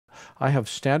I have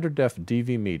standard def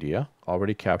DV media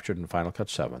already captured in Final Cut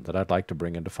 7 that I'd like to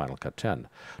bring into Final Cut 10.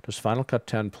 Does Final Cut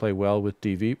 10 play well with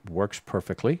DV? Works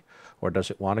perfectly. Or does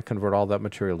it want to convert all that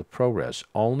material to ProRes?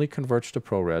 Only converts to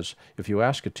ProRes if you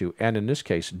ask it to, and in this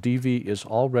case, DV is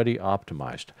already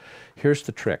optimized. Here's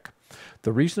the trick.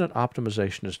 The reason that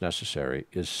optimization is necessary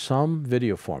is some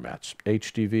video formats,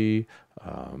 HDV,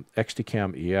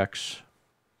 XDCAM EX,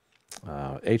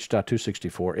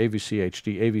 H.264, AVC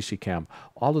HD, AVC Cam,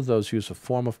 all of those use a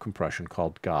form of compression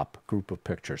called GOP, Group of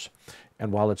Pictures.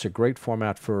 And while it's a great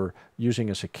format for using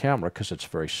as a camera because it's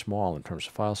very small in terms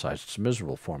of file size, it's a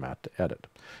miserable format to edit.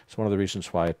 It's one of the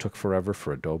reasons why it took forever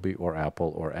for Adobe or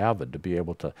Apple or Avid to be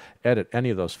able to edit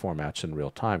any of those formats in real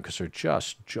time because they're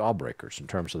just jawbreakers in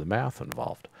terms of the math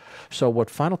involved. So what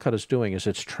Final Cut is doing is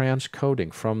it's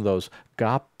transcoding from those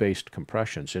GOP-based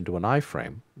compressions into an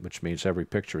iframe, which means every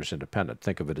picture is independent.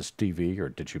 Think of it as DV or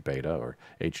Digibeta or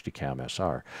HDCAM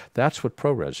SR. That's what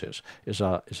ProRes is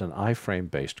an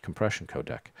iframe-based compression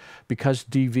codec. Because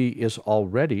DV is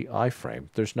already iframe,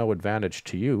 there's no advantage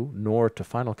to you nor to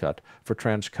Final Cut for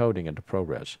transcoding into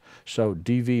ProRes. So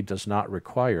DV does not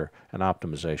require an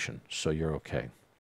optimization, so you're okay.